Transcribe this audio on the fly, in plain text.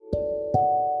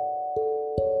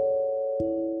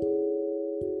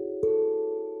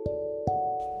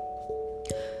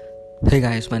Hey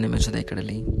guys, my name is Uday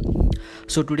Kadali.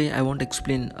 So today I want to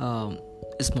explain a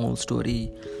small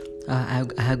story I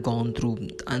have gone through,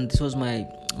 and this was my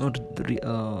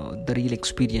the real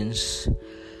experience.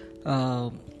 Uh,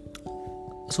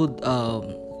 so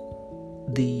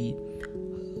the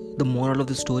moral of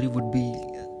the story would be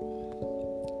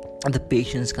the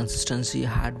patience, consistency,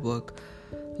 hard work,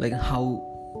 like how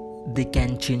they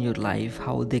can change your life,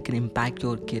 how they can impact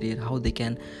your career, how they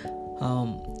can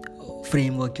um,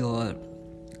 framework your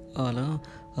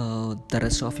the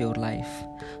rest of your life.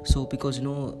 So because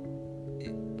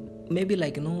maybe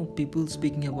people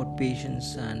speaking about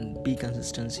patience and be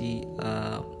consistency,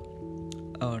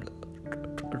 or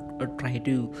try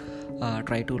to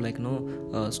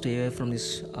stay away from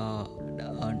this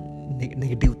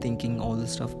negative thinking, all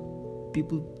this stuff.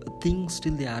 People think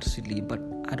still they are silly, but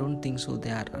I don't think so.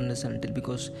 They are until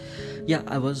because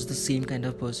I was the same kind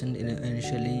of person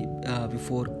initially,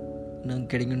 before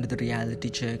getting into the reality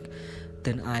check.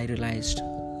 Then I realized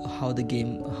how the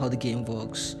game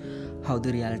works, how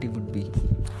the reality would be.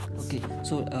 Okay,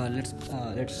 so let's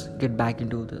get back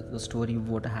into the story of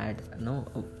what I had.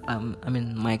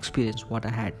 My experience, what I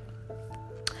had.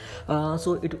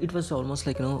 So it was almost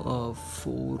 4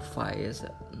 5 years,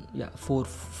 4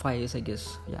 5 years, I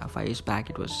guess. 5 years back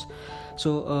it was.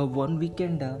 So one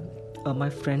weekend, my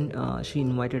friend, she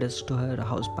invited us to her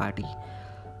house party.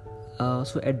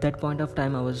 So at that point of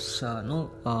time I was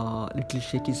little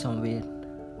shaky somewhere.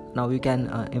 Now you can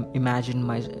imagine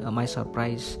my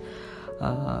surprise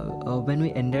when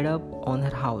we ended up on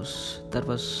her house. That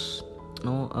was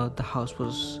the house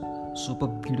was super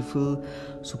beautiful,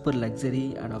 super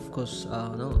luxury, and of course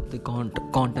the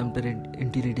contemporary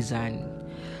interior design.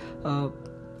 I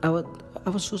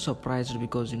was so surprised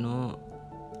because the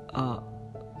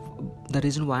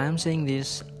reason why I'm saying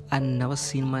this, I never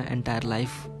seen my entire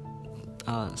life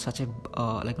such a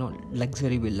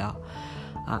luxury villa.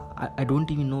 I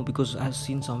don't even know, because I've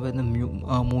seen somewhere in the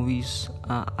movies.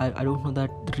 I don't know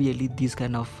that really these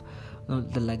kind of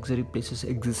the luxury places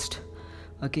exist.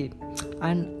 Okay,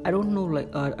 and I don't know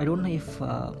if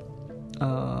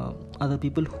other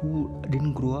people who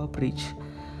didn't grow up rich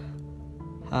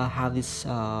have this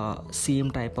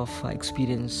same type of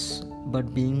experience,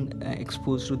 but being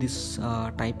exposed to this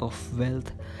type of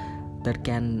wealth that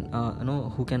can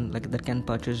that can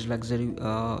purchase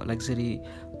luxury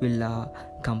villa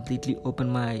completely open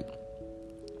my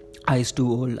eyes to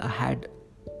all I had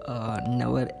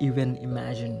never even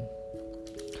imagined.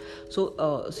 So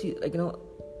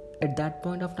at that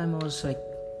point of time I was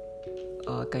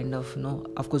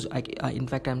of course I in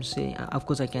fact I'm saying, of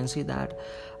course I can say that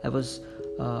I was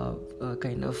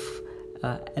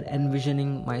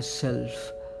envisioning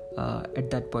myself at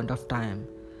that point of time.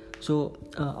 So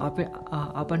up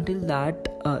until that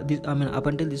up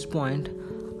until this point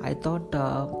I thought,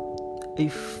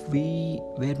 if we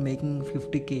were making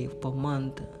 50k per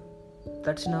month,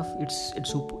 that's enough.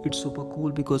 It's super cool,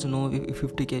 because if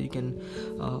 50k you can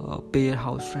pay your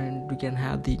house rent, we can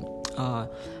have the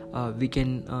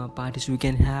weekend parties, we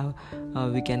can have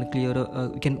we can clear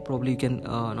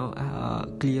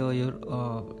clear your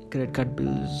credit card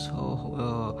bills,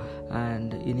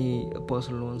 and any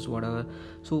personal loans, whatever.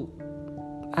 So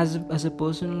as a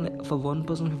person, for one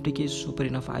person 50k is super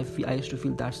enough. I used to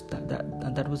feel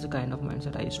that was the kind of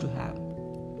mindset I used to have.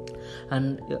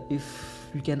 And if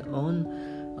you can earn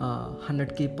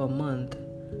 100k per month,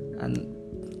 and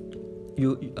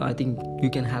I think you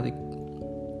can have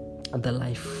the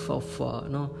life of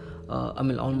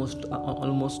almost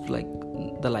like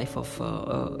the life of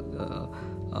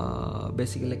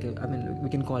basically we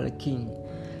can call it a king.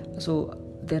 So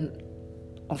then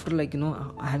after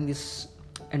having this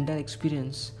entire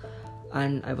experience,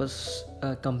 and I was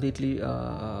completely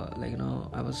I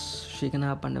was shaken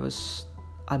up, and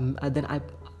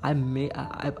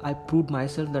I proved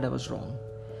myself that I was wrong.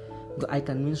 I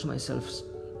convinced myself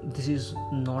this is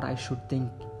not I should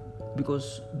think,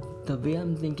 because the way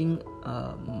I'm thinking,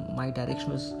 my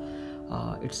direction was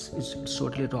it's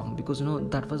totally wrong, because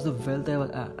that was the wealth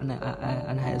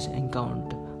I has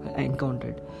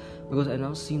encountered, because I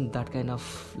now seen that kind of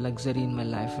luxury in my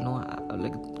life,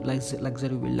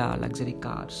 luxury villa, luxury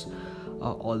cars,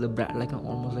 all the brand,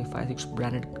 almost 5-6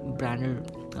 branded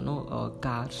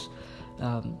cars,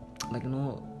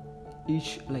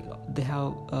 each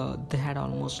they had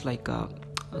almost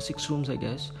 6 rooms, I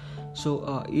guess.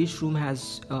 So each room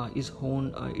has its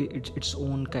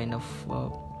own kind of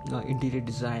interior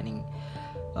designing.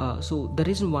 So the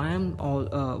reason why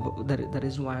the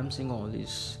reason why I'm saying all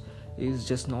this is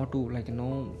just not to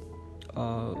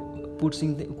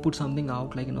put something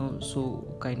out so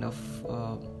kind of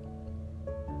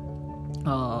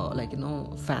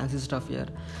fancy stuff here.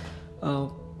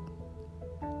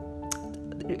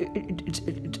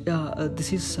 uh,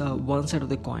 this is one side of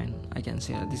the coin, I can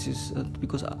say. This is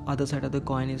because other side of the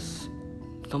coin is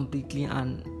completely,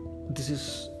 and this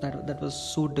is that was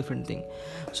so different thing.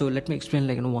 So let me explain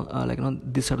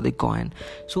this side of the coin.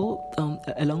 So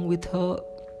along with her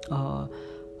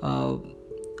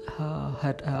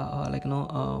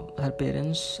her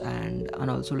parents, and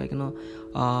also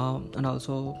and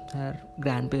also her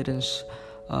grandparents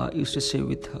used to stay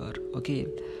with her. Okay,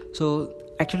 so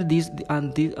actually these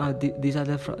are these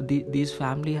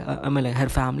family, her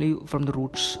family from the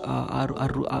roots are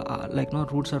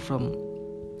roots are from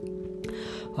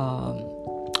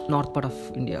north part of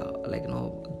India,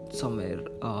 somewhere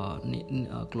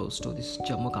close to this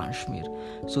Jammu Kashmir.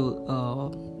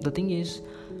 So the thing is,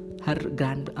 her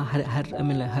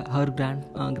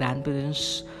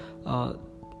grandparents,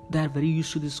 they are very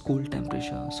used to this cold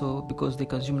temperature. So because they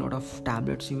consume a lot of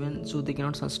tablets even, so they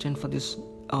cannot sustain for this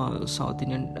South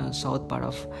Indian south part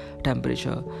of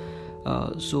temperature.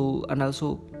 So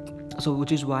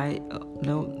which is why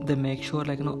they make sure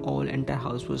all entire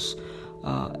house was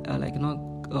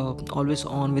always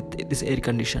on with this air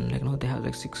condition. They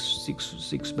have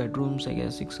six bedrooms, I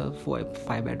guess,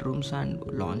 5 bedrooms and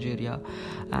lounge area,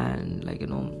 and a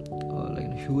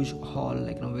huge hall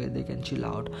where they can chill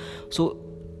out. So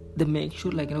they make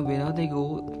sure wherever they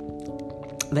go,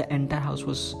 the entire house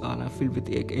was filled with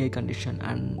air condition.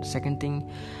 And second thing,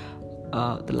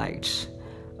 the lights,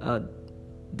 the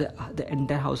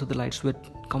entire house of the lights were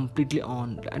completely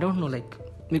on. I don't know,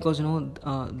 because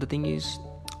the thing is,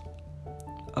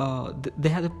 they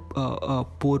have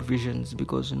poor visions,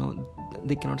 because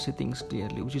they cannot see things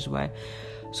clearly, which is why,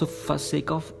 so for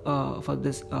sake of for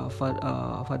this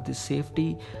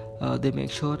safety, they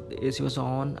make sure the AC was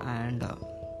on, and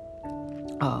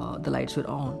the lights were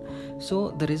on.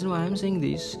 So the reason why I'm saying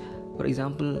this, for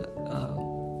example,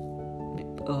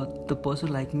 the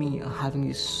person like me having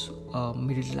this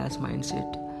middle class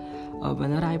mindset,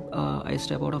 whenever I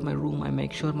step out of my room, I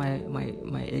make sure my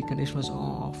air conditioner was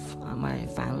off, my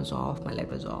fan was off, my light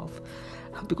was off,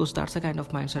 because that's the kind of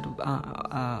mindset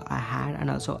I had. And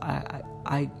also I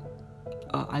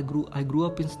grew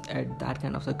up in that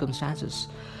kind of circumstances.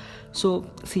 So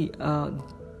see,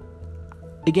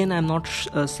 again, I'm not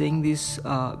saying this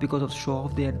because of show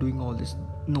off. They are doing all this.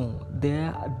 No,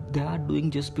 they are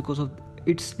doing just because of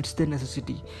it's their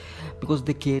necessity, because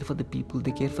they care for the people,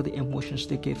 they care for the emotions,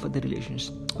 they care for the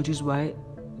relations, which is why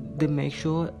they make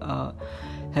sure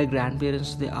her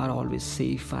grandparents, they are always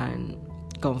safe and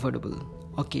comfortable.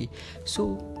 Okay,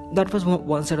 so that was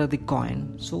one side of the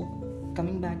coin. So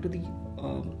coming back to the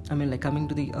coming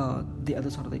to the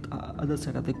other side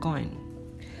of the coin.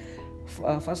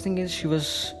 First thing is, she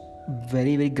was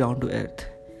very, very ground to earth,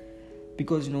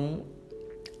 because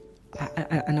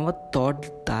I never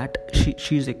thought that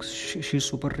she's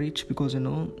super rich, because I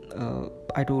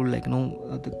told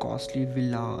the costly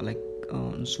villa,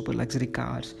 super luxury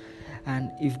cars,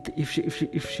 and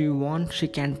if she wants, she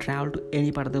can travel to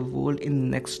any part of the world in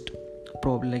next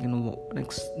probably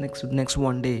next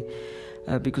one day,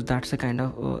 because that's the kind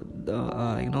of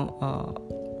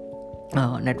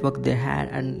network they had,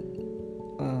 and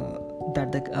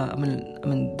that the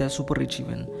they're super rich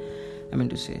even,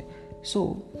 to say.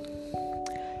 So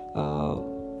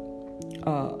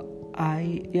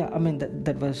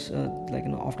that was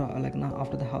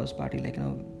after the house party,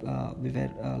 we were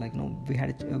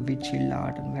we chilled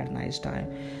out and we had a nice time,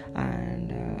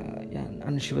 and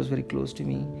and she was very close to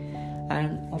me.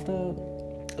 And after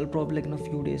probably a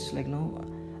few days,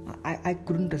 I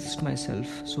couldn't resist myself.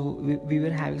 So we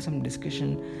were having some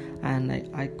discussion, and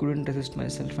I couldn't resist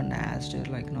myself, and I asked her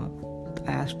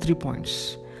I asked 3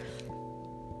 points.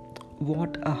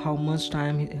 How much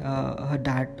time her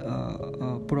dad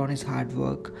put on his hard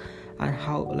work, and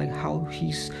how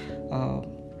he's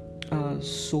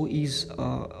so is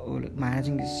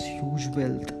managing this huge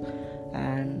wealth,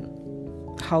 and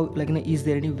how is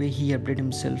there any way he updated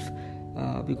himself,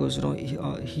 because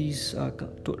he's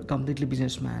completely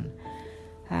businessman.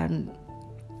 And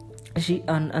she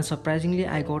and surprisingly,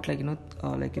 I got a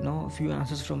few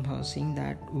answers from her, saying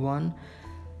that one,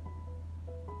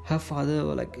 her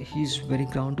father, he's very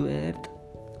ground to earth,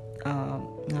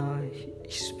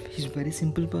 he's very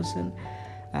simple person,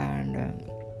 and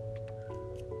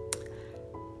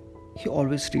he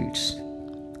always reads.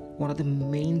 One of the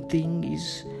main thing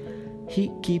is he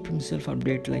keep himself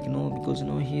updated, like because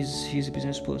he's a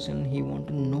business person. He want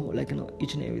to know, like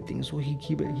each and everything. So he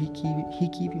keep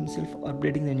himself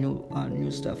updating the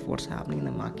new stuff, what's happening in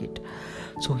the market.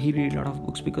 So he read a lot of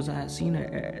books, because I have seen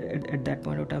at that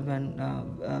point of time when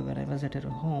I was at her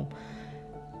home,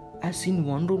 I've seen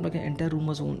one room, like an entire room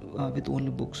was with only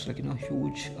books, like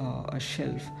huge a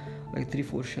shelf, like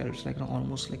 3-4 shelves, like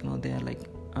almost like they are like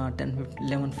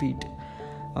 10-11 feet.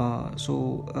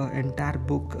 So entire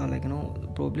book,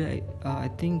 probably I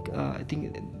think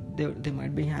they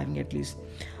might be having at least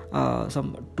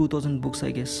some 2,000 books,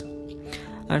 I guess.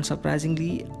 And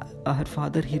surprisingly, her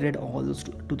father, he read all those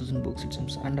 2,000 books, it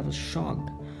seems, and I was shocked.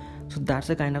 So that's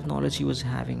the kind of knowledge he was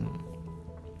having.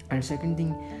 And second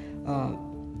thing,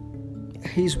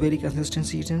 he's very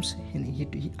consistency, it seems. He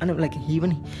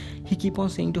keep on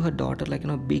saying to her daughter, like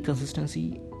be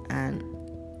consistency and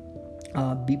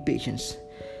be patient.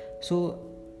 So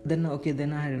then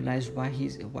I realized why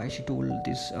she told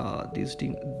these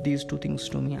two things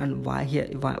to me, and why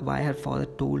her father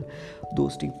told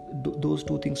those two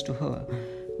things to her.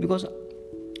 Because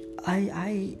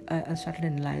I started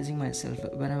analyzing myself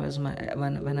when I was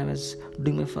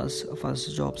doing my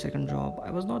first job, second job. I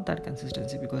was not that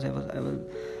consistency, because I'm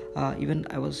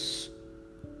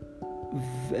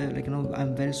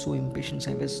very so impatient.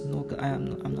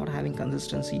 I'm not having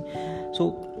consistency.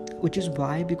 So which is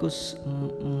why, because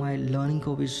my learning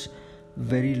curve is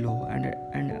very low, and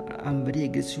I'm very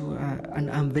aggressive,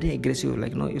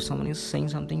 like if someone is saying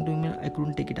something to me, I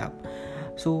couldn't take it up.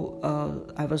 So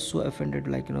I was so offended,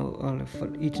 like for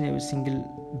each and every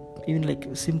single, even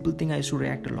like simple thing, I used to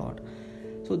react a lot.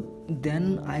 So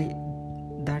then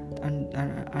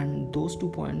and those 2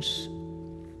 points,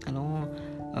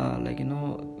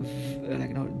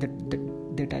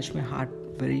 they touch my heart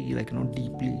very,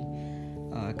 deeply.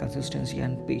 Consistency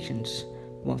and patience,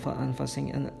 first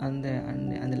thing, and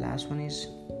the last one is,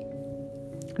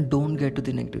 don't get to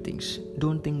the negative things.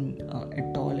 Don't think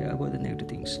at all about the negative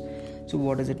things. So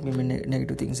what does it mean by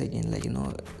negative things again?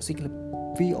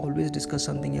 We always discuss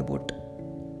something about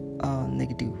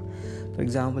negative. For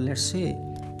example, let's say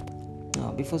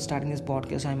before starting this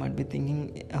podcast, I might be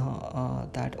thinking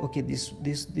that okay, this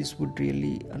would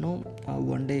really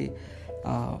one day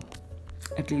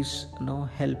at least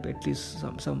help at least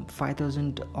some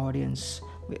 5,000 audience.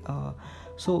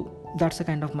 So that's the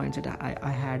kind of mindset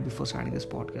I had before starting this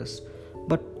podcast.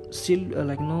 But still,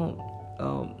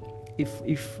 if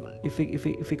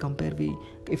we compare me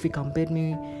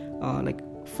like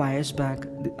 5 years back,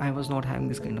 I was not having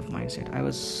this kind of mindset. I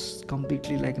was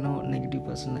completely negative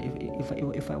person.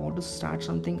 If I want to start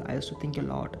something, I used to think a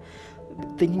lot.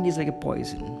 Thinking is like a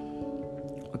poison.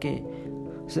 Okay,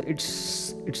 so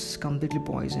it's completely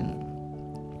poison.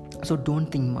 So don't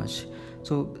think much.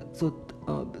 So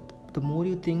the more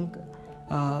you think,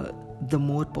 the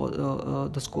more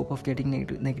the scope of getting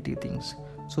negative things.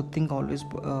 So think always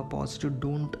positive.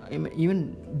 Don't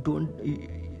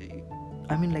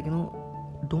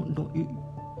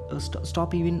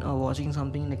stop even watching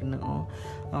something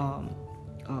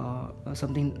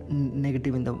something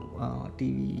negative in the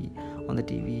TV, on the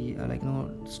TV.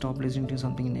 Stop listening to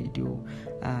something negative,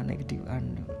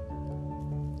 and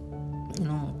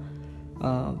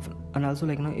and also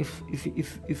if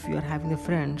you are having the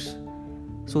friends,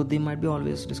 so they might be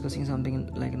always discussing something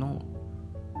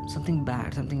something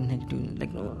bad, something negative.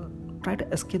 Try to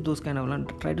escape those kind of,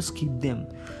 try to skip them.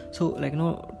 So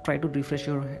try to refresh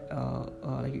your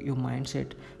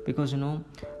mindset, because you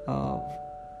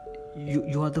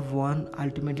are the one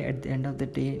ultimately at the end of the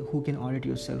day who can audit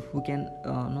yourself, who can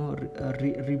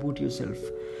reboot yourself.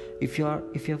 If you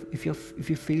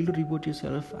fail to reboot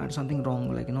yourself and something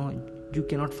wrong, you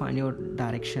cannot find your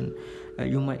direction,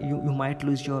 you might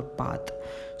lose your path.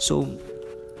 So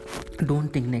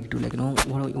don't think negative.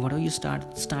 Whatever you start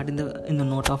in the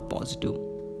note of positive.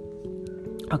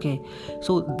 Okay,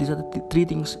 so these are the 3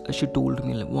 things she told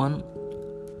me. 1,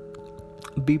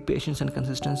 be patient and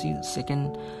consistency. 2,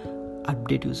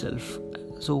 update yourself.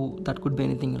 So that could be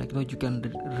anything, you can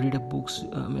read books.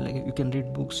 You can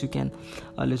read books, you can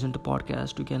listen to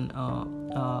podcasts, you can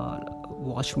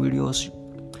watch videos,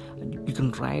 you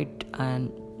can write,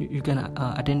 and you can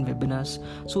attend webinars.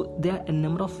 So there are a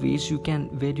number of ways where you can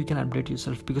update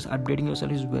yourself, because updating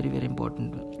yourself is very, very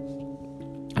important.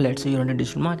 Let's say you're in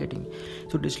digital marketing.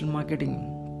 So digital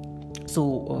marketing, a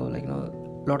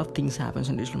lot of things happens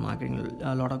in digital marketing.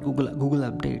 A lot of Google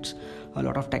updates, a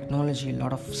lot of technology, a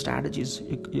lot of strategies.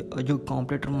 Your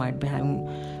competitor might be having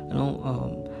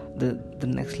the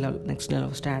next level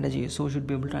of strategy. So you should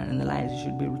be able to analyze, you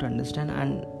should be able to understand,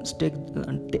 and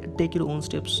take your own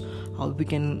steps how we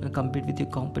can compete with your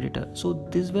competitor. So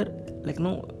these were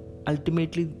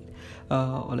ultimately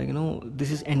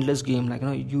this is endless game.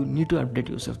 You need to update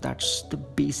yourself. That's the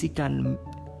basic, and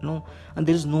and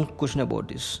there is no question about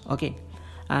this. Okay.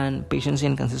 And patience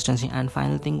and consistency. And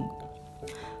final thing,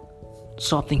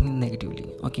 stop thinking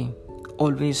negatively. Okay,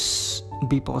 always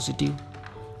be positive.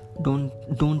 Don't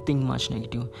think much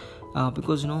negative,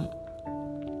 because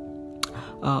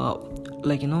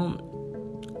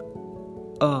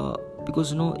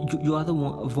because you are the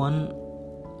one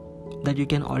that you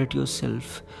can audit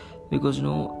yourself, because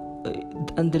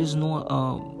and there is no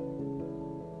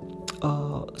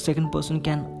second person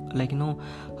can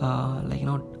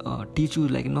teach you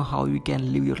how you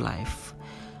can live your life.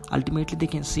 Ultimately they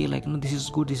can say this is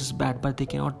good, this is bad, but they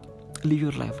cannot live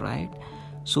your life, right?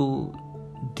 So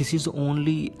this is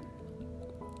only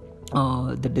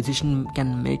the decision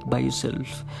can make by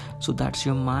yourself. So that's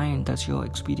your mind, that's your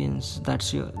experience,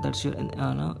 that's your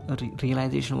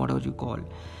realization, whatever you call.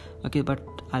 Okay, but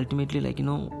ultimately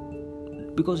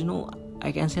because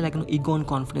I can say ego and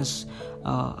confidence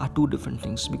are two different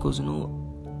things, because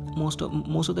most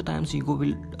of the times ego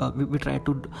will we try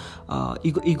to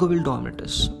ego will dominate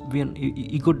us.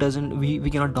 Ego doesn't, we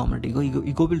cannot dominate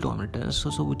ego will dominate us.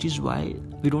 So which is why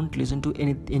we don't listen to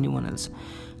anyone else.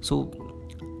 So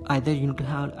either you need to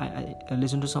have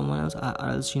listen to someone else, or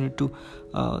else you need to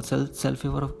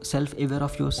self-aware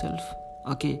of yourself.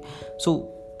 Okay, so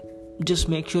just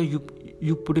make sure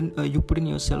you put in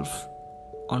yourself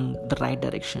on the right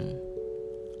direction.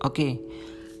 Okay,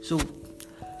 so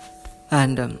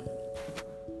and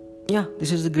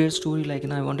this is a great story.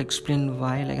 I want to explain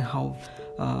why, how,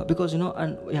 because and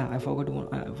I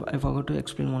forgot to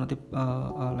explain one of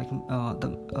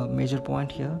the major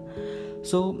point here.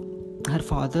 So her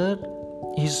father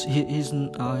is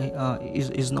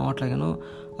not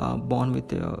born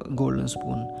with a golden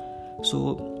spoon.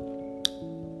 So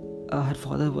her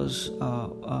father was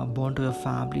born to a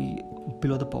family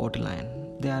below the poverty line.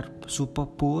 They are super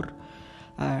poor,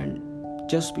 and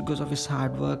just because of his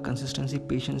hard work, consistency,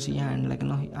 patience, and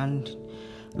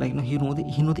he know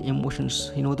the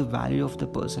emotions, he know the value of the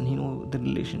person, he know the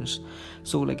relations.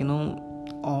 So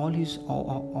all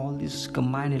these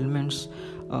combined elements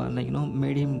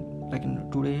made him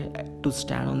today to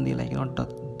stand on the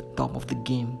top of the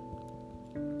game.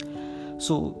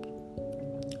 So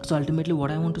ultimately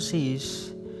what I want to say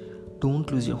is,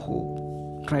 don't lose your hope.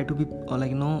 Try to be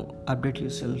update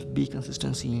yourself, be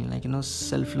consistency,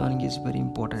 self-learning is very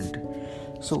important.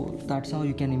 So that's how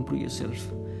you can improve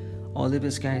yourself. All the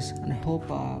best, guys, and I hope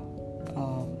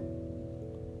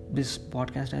this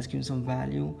podcast has given some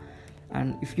value.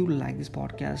 And if you like this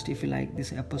podcast, if you like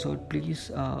this episode,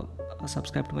 please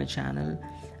subscribe to my channel.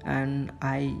 And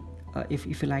if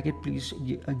you like it, please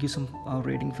give some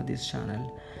rating for this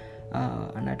channel.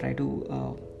 And I try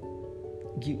to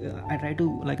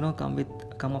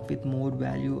come up with more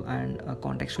value and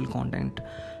contextual content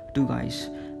to guys,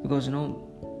 because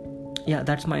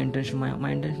that's my intention.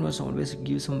 My intention was always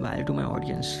give some value to my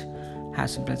audience,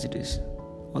 as simple as it is.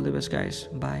 All the best, guys.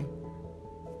 Bye,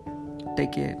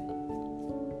 take care.